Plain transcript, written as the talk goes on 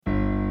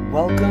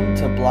Welcome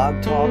to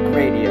Blog Talk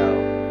Radio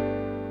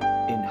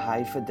in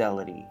high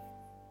fidelity.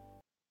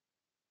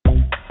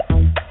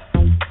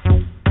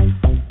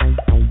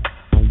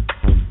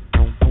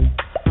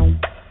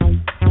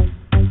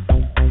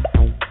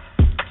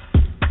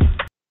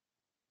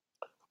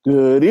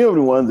 Good evening,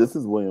 everyone. This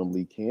is William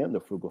Lee Cann, the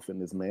Frugal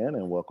Fitness Man,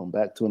 and welcome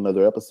back to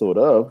another episode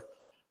of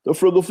the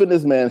Frugal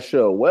Fitness Man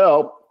Show.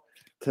 Well,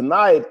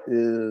 tonight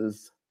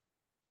is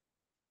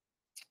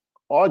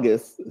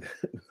August.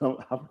 I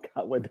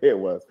forgot what day it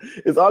was.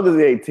 It's August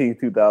the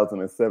 18th,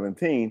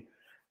 2017,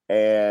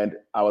 and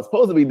I was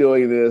supposed to be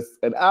doing this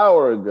an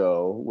hour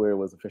ago, where it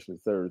was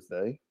officially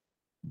Thursday,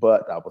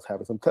 but I was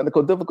having some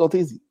technical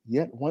difficulties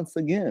yet once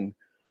again.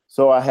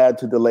 So I had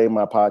to delay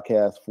my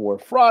podcast for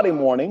Friday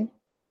morning,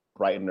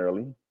 bright and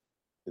early.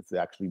 It's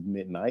actually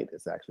midnight.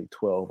 It's actually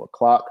 12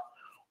 o'clock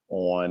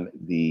on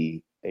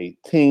the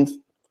 18th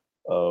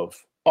of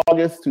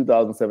August,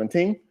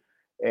 2017.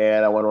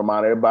 And I want to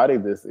remind everybody,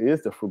 this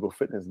is the Frugal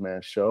Fitness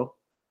Man Show,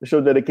 the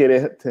show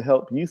dedicated to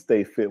help you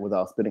stay fit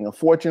without spending a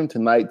fortune.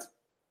 Tonight's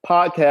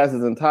podcast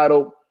is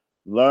entitled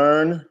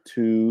Learn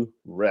to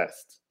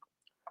Rest.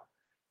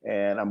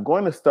 And I'm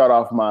going to start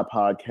off my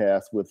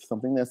podcast with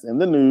something that's in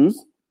the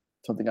news,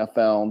 something I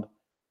found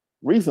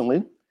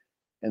recently.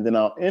 And then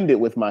I'll end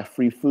it with my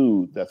free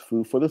food. That's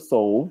food for the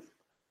soul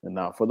and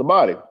not for the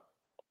body.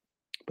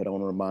 But I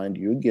want to remind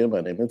you again,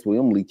 my name is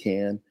William Lee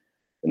Cann,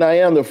 and I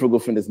am the Frugal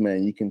Fitness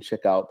Man. You can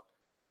check out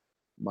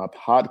my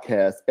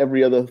podcast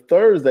every other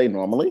Thursday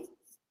normally,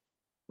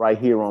 right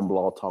here on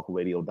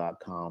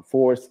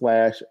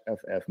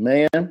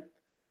blogtalkradio.com/FFman. You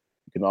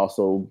can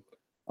also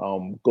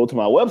go to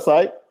my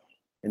website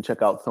and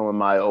check out some of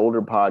my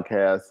older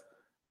podcasts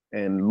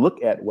and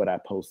look at what I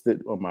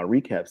posted on my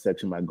recap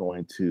section by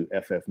going to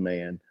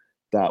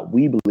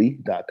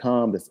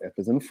ffman.weebly.com. That's F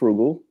as in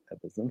frugal, F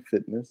as in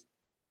fitness,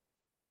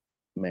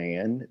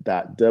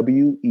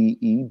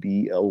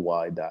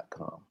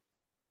 man.weebly.com.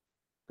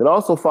 You can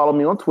also follow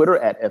me on Twitter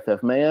at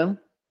ffman.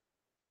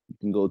 You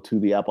can go to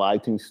the Apple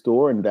iTunes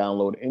store and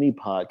download any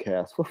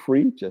podcast for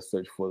free. Just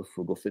search for the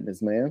Frugal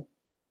Fitness Man.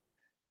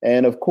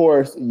 And of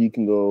course, you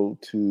can go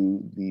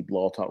to the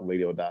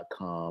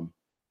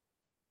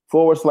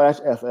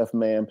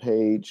blogtalkradio.com/FFman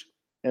page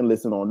and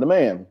listen on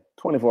demand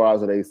 24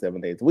 hours a day,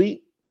 7 days a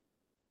week.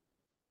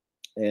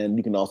 And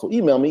you can also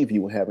email me if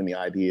you have any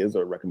ideas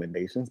or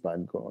recommendations by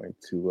going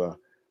to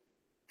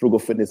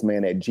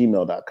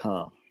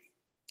frugalfitnessman@gmail.com.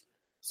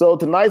 So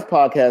tonight's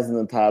podcast is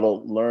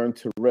entitled Learn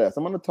to Rest.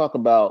 I'm going to talk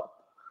about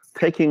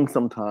taking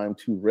some time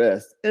to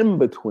rest in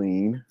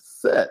between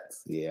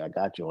sets. Yeah, I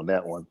got you on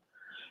that one.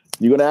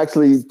 You're going to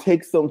actually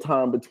take some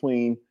time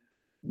between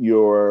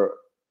your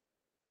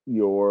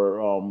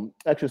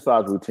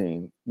exercise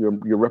routine,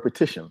 your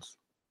repetitions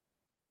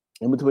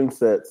in between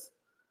sets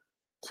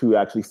to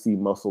actually see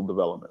muscle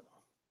development.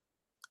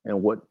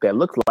 And what that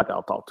looks like,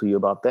 I'll talk to you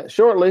about that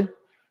shortly.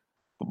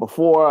 But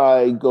before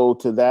I go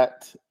to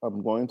that,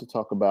 I'm going to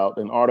talk about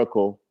an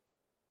article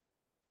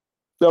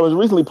that was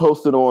recently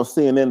posted on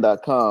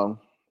CNN.com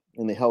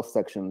in the health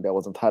section that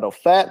was entitled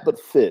Fat But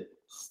Fit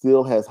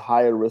Still Has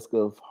Higher Risk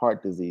of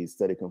Heart Disease,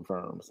 Study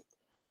Confirms.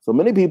 So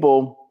many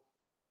people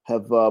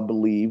have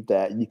believed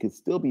that you can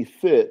still be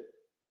fit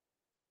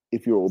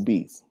if you're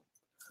obese.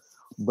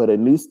 But a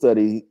new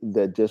study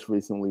that just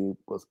recently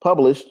was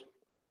published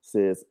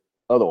says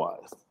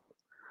otherwise. I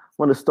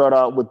want to start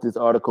out with this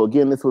article.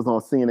 Again, this was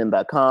on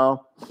CNN.com.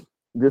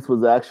 This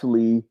was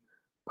actually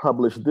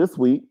published this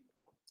week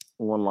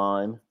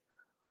online. I'm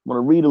going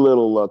to read a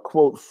little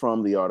quote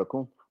from the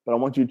article, but I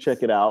want you to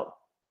check it out.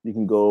 You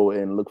can go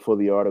and look for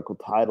the article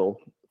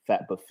title,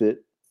 Fat But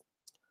Fit,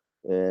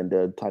 and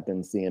type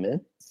in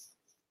CNN.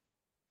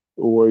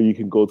 Or you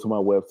can go to my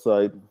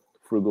website,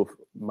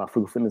 my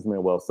Frugal Fitness Man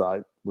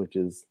website, which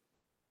is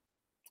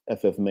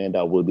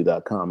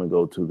ffman.woodby.com, and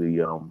go to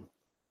the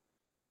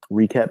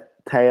recap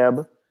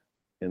tab,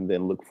 and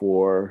then look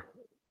for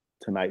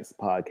tonight's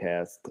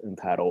podcast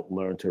entitled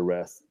Learn to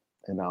Rest,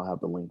 and I'll have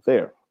the link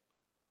there.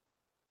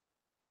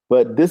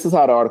 But this is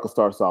how the article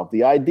starts off.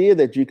 The idea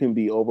that you can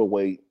be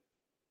overweight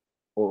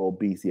or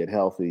obese yet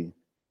healthy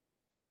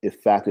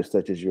if factors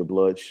such as your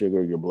blood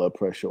sugar, your blood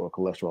pressure, or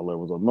cholesterol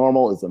levels are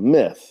normal is a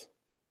myth.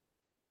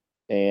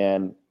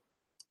 And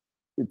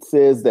it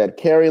says that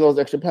carrying those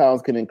extra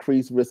pounds can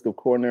increase risk of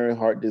coronary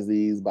heart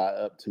disease by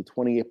up to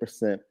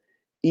 28%,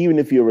 even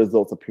if your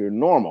results appear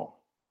normal,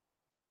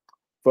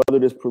 further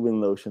disproving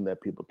the notion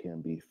that people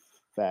can be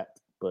fat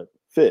but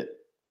fit.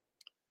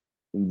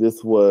 And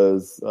this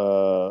was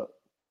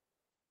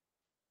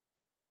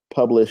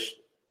published,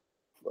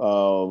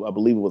 I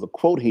believe it was a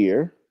quote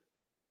here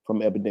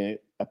from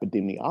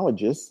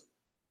epidemiologist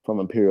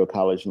from Imperial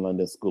College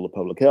London School of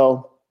Public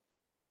Health.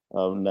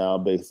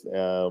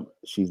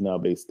 She's now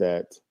based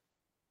at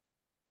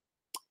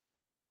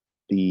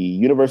the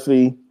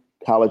University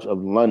College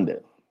of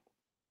London.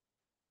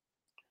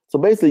 So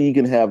basically, you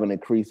can have an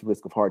increased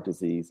risk of heart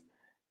disease,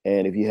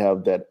 and if you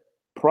have that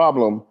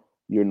problem,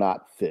 you're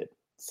not fit.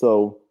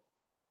 So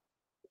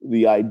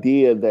the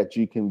idea that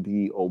you can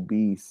be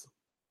obese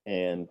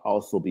and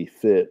also be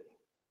fit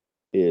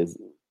is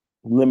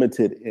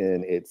limited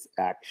in its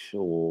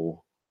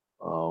actuality.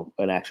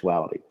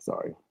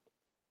 Sorry.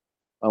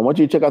 I want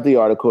you to check out the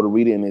article to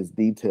read it in its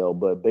detail,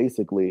 but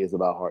basically it's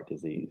about heart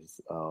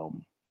disease.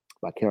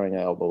 By carrying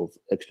out those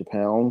extra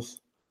pounds,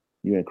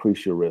 you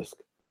increase your risk.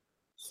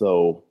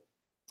 So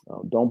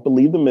don't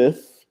believe the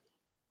myth,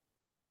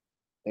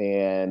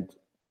 and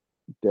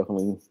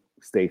definitely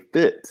stay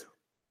fit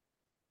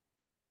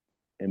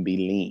and be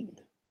lean.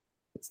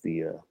 It's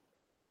the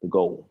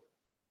goal.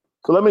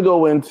 So let me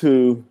go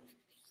into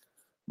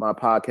my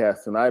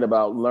podcast tonight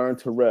about learn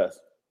to rest.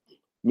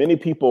 Many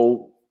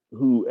people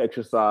who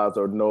exercise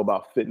or know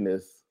about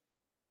fitness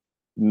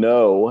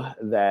know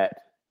that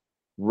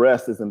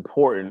rest is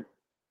important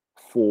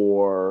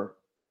for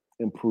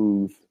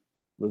improved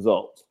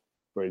results.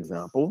 For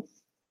example,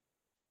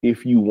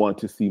 if you want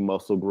to see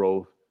muscle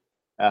growth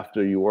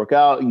after you work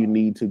out, you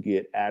need to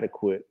get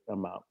adequate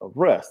amount of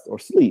rest or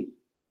sleep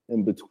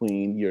in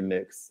between your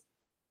next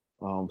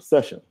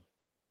session,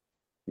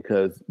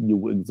 because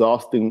you're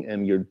exhausting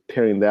and you're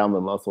tearing down the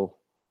muscle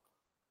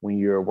when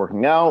you're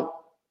working out,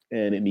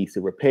 and it needs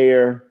to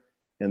repair.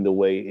 And the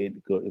way it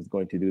is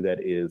going to do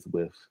that is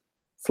with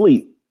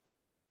sleep,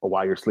 or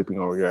while you're sleeping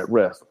or you're at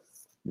rest,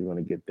 you're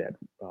going to get that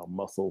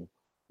muscle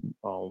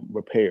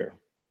repair.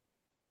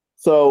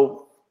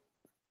 So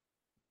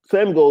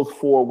same goes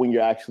for when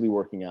you're actually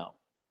working out.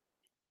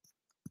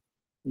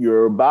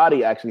 Your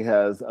body actually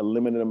has a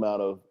limited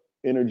amount of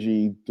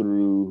energy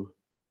through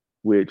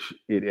which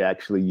it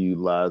actually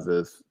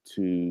utilizes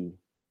to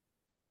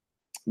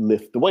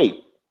lift the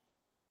weight.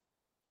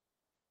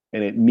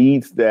 And it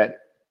needs that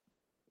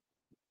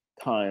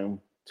time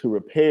to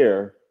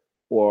repair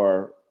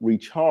or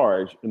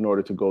recharge in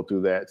order to go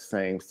through that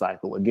same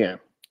cycle again.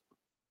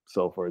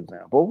 So for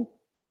example,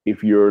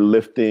 if you're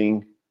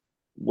lifting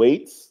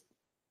weights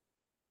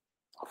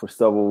for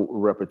several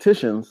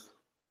repetitions,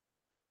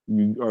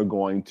 you are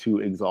going to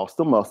exhaust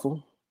the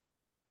muscle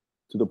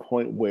to the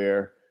point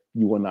where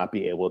you will not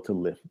be able to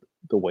lift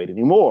the weight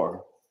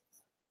anymore.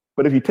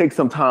 But if you take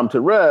some time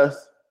to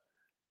rest,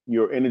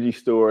 your energy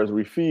stores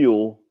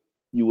refuel,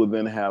 you will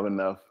then have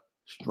enough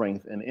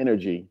strength and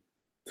energy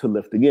to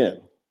lift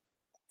again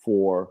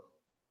for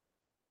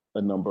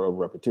a number of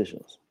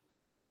repetitions.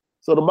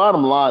 So the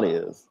bottom line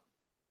is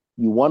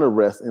you want to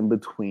rest in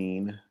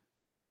between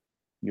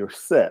your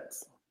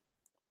sets.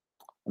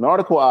 An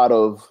article out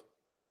of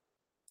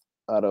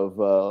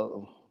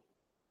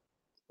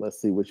let's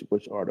see,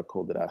 which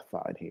article did I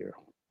find here?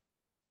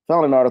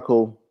 Found an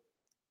article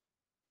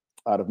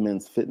out of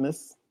Men's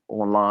Fitness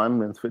online,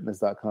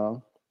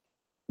 mensfitness.com.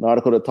 An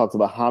article that talks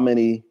about how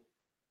many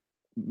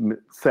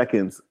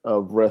seconds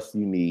of rest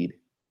you need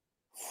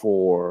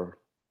for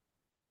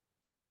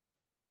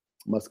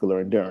muscular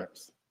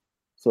endurance.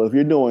 So if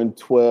you're doing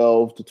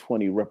 12 to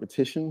 20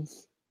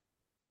 repetitions,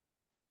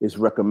 it's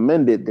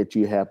recommended that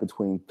you have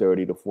between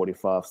 30 to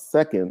 45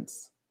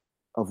 seconds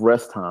of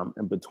rest time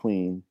in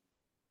between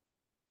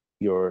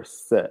your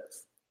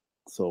sets.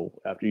 So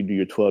after you do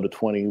your 12 to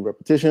 20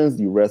 repetitions,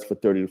 you rest for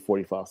 30 to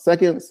 45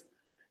 seconds,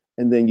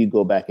 and then you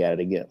go back at it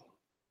again.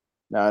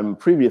 Now, in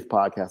previous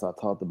podcasts, I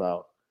talked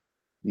about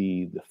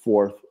the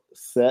fourth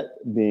set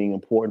being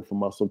important for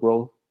muscle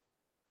growth.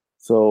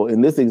 So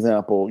in this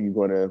example, you're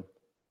going to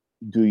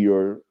do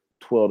your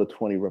 12 to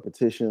 20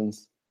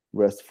 repetitions,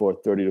 rest for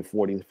 30 to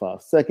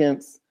 45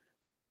 seconds,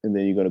 and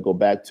then you're going to go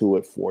back to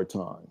it 4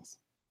 times.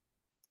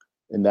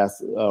 And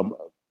that's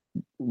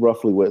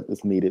roughly what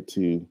is needed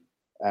to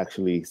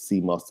actually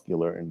see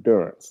muscular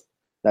endurance.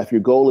 Now, if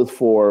your goal is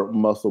for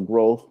muscle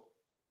growth,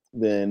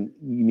 then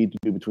you need to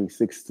do between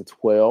 6 to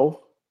 12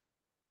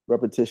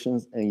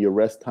 repetitions, and your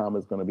rest time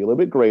is going to be a little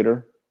bit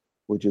greater,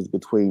 which is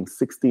between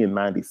 60 and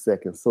 90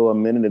 seconds. So a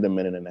minute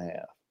and a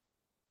half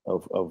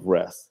of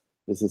rest.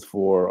 This is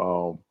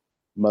for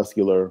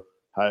muscular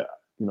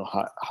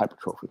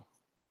hypertrophy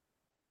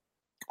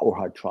or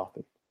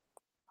hypertrophy.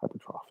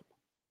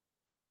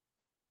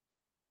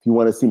 If you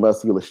want to see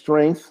muscular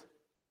strength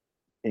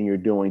and you're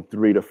doing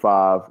 3 to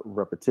 5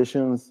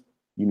 repetitions,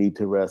 you need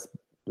to rest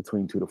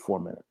between 2 to 4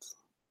 minutes.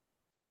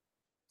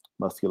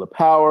 Muscular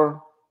power,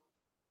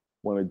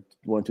 1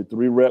 to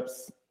 3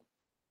 reps,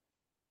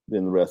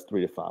 then rest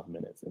 3 to 5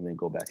 minutes, and then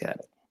go back at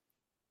it.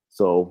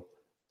 So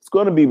it's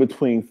going to be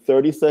between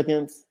 30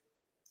 seconds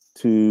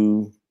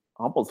to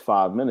almost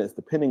 5 minutes,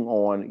 depending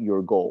on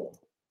your goal.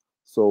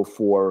 So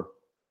for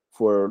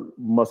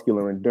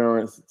muscular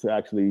endurance, to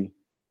actually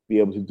be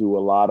able to do a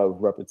lot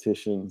of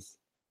repetitions,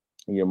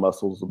 and your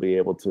muscles will be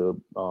able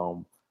to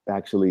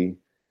actually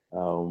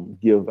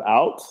give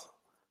out,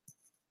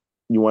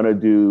 you want to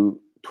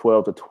do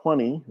 12 to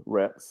 20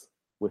 reps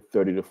with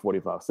 30 to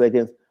 45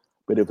 seconds.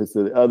 But if it's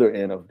the other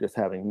end of just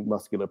having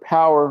muscular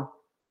power,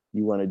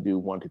 you want to do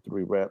 1 to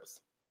 3 reps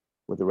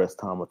with the rest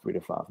time of 3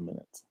 to 5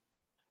 minutes.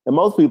 And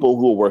most people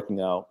who are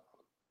working out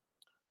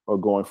are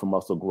going for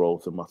muscle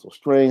growth and muscle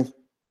strength.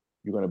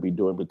 You're going to be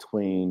doing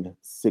between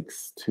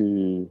 6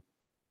 to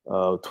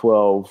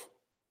 12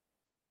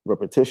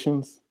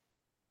 repetitions,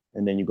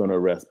 and then you're going to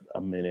rest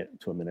a minute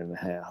to a minute and a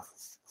half.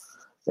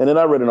 And then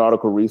I read an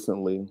article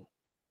recently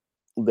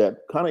that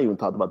kind of even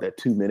talked about that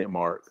 2-minute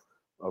mark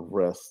of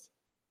rest.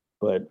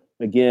 But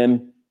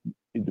again,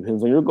 it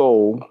depends on your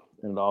goal,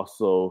 and it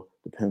also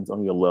depends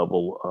on your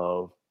level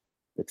of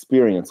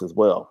experience as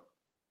well.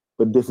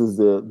 But this is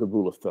the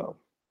rule of thumb.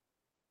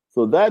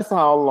 So that's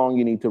how long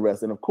you need to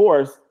rest. And of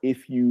course,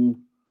 if you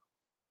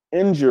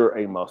injure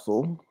a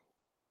muscle,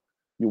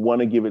 you want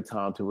to give it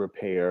time to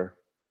repair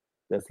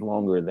that's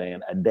longer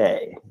than a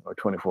day or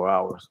 24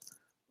 hours.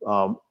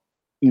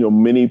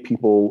 Many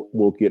people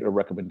will get a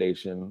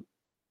recommendation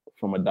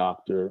from a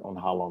doctor on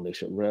how long they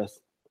should rest.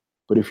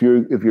 But if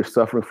you're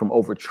suffering from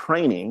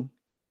overtraining,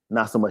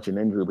 not so much an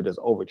injury, but just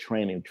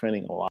overtraining,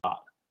 training a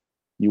lot,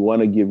 you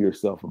want to give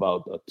yourself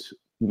about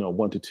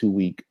 1 to 2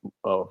 week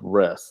of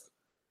rest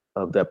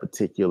of that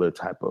particular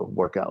type of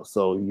workout.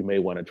 So you may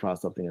want to try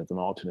something as an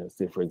alternate.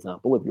 Say, for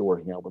example, if you're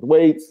working out with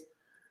weights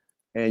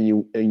and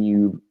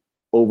you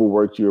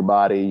overworked your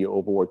body, you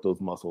overworked those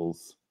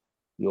muscles,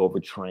 you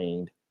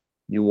overtrained,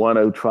 you want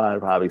to try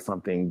probably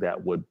something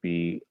that would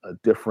be a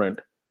different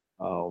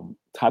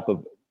type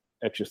of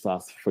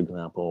exercise. For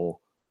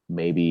example,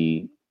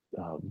 maybe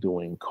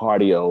doing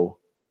cardio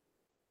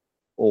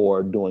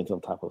or doing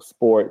some type of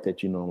sport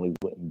that you normally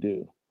wouldn't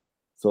do.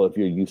 So if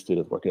you're used to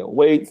just working out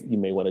weights, you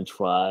may want to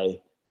try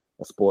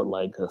a sport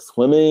like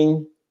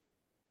swimming,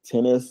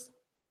 tennis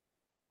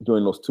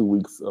during those 2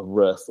 weeks of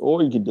rest.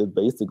 Or you can just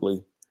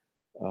basically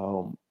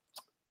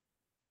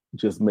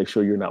just make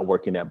sure you're not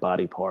working that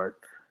body part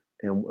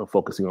and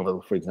focusing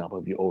on, for example,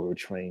 if you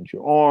overtrained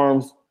your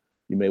arms,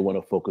 you may want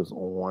to focus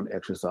on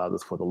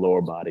exercises for the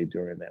lower body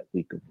during that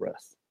week of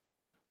rest.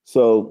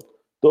 So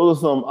those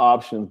are some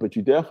options, but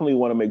you definitely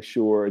want to make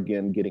sure,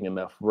 again, getting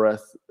enough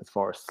rest as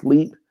far as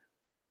sleep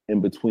in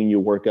between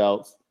your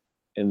workouts.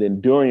 And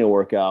then during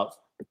your workouts,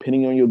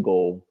 depending on your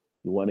goal,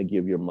 you want to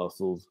give your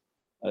muscles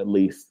at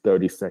least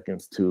 30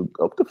 seconds to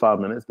up to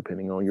 5 minutes,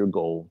 depending on your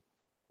goal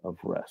of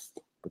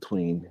rest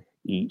between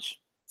each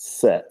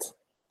set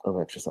of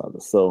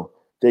exercises. So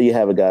there you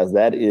have it, guys.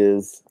 That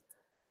is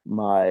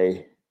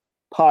my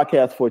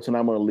podcast for tonight.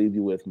 I'm going to leave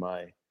you with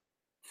my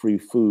free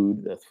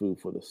food. That's food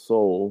for the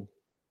soul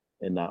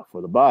and not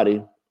for the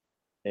body.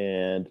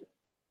 And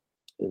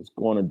it's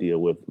going to deal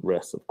with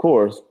rest, of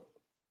course.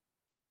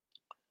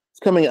 It's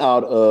coming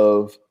out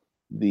of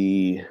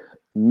the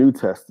New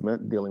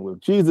Testament, dealing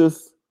with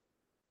Jesus.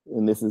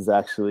 And this is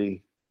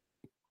actually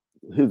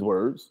his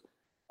words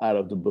out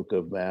of the book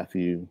of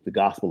Matthew, the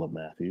Gospel of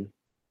Matthew,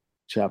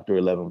 chapter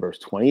 11, verse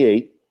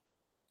 28.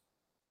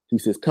 He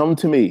says, "Come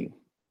to me,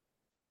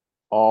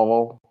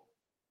 all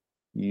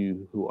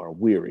you who are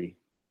weary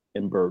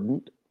and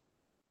burdened,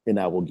 and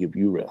I will give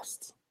you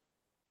rest."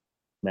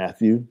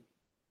 Matthew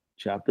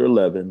chapter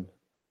 11,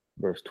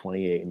 verse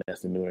 28, and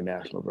that's the New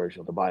International Version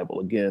of the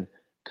Bible. Again,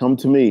 come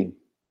to me,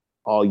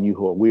 all you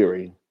who are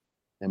weary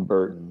and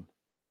burdened,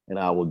 and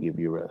I will give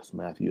you rest.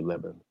 Matthew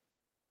 11,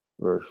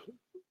 verse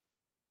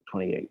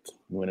 28,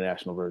 New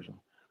International Version.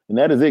 And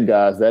that is it,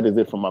 guys. That is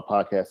it for my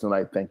podcast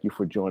tonight. Thank you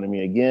for joining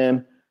me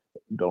again.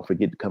 Don't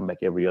forget to come back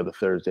every other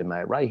Thursday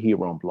night right here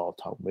on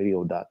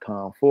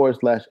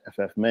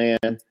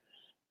blogtalkradio.com/FFman.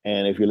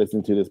 And if you're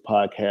listening to this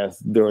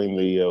podcast during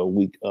the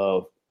week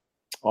of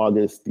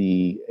August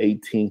the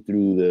 18th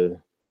through the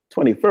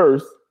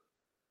 21st,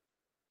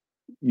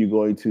 you're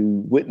going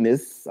to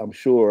witness, I'm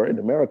sure, in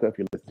America, if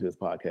you listen to this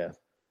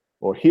podcast,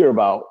 or hear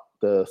about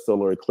the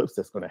solar eclipse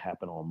that's going to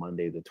happen on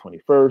Monday the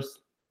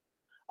 21st.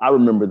 I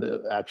remember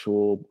the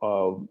actual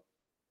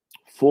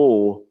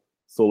full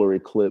solar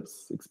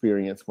eclipse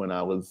experience when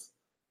I was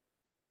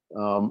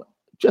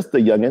just a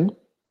youngin'.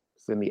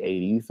 It's in the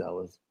 80s. I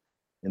was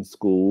in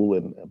school,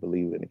 and I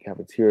believe in the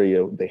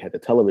cafeteria, they had the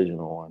television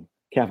on.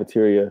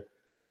 Cafeteria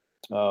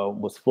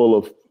was full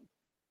of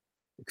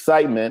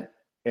excitement,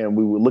 and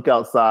we would look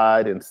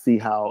outside and see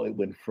how it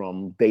went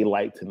from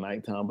daylight to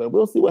nighttime. But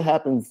we'll see what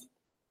happens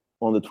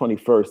on the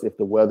 21st if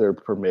the weather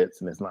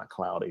permits and it's not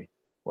cloudy,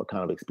 what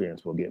kind of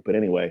experience we'll get. But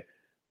anyway,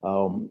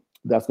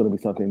 that's going to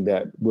be something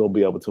that we'll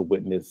be able to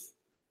witness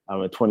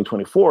in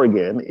 2024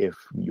 again, if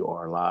you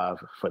are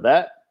alive for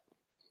that.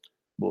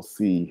 We'll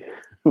see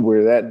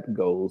where that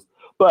goes.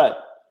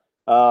 But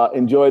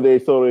enjoy the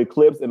solar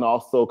eclipse, and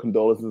also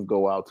condolences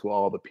go out to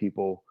all the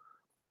people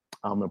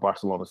in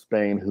Barcelona,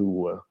 Spain,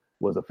 who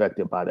was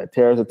affected by that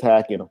terrorist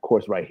attack. And of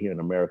course, right here in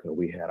America,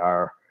 we had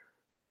our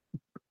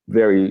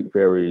very,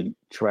 very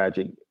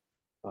tragic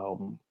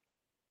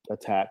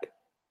attack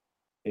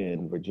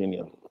in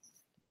Virginia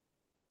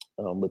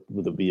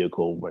with a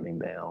vehicle running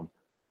down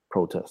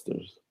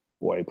protesters,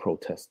 or a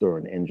protester,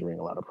 and injuring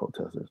a lot of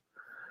protesters.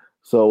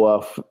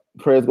 So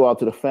prayers go out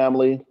to the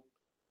family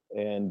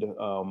and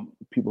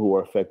people who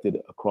are affected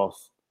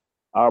across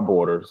our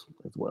borders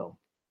as well.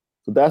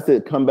 So that's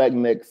it. Come back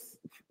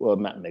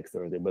not next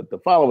Thursday, but the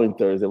following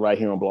Thursday right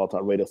here on Blog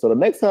Talk Radio. So the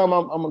next time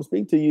I'm going to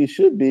speak to you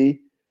should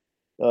be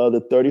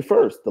the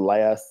 31st, the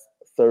last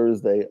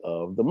Thursday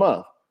of the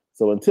month.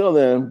 So until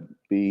then,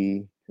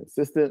 be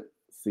consistent,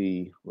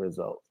 see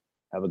results.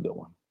 Have a good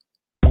one.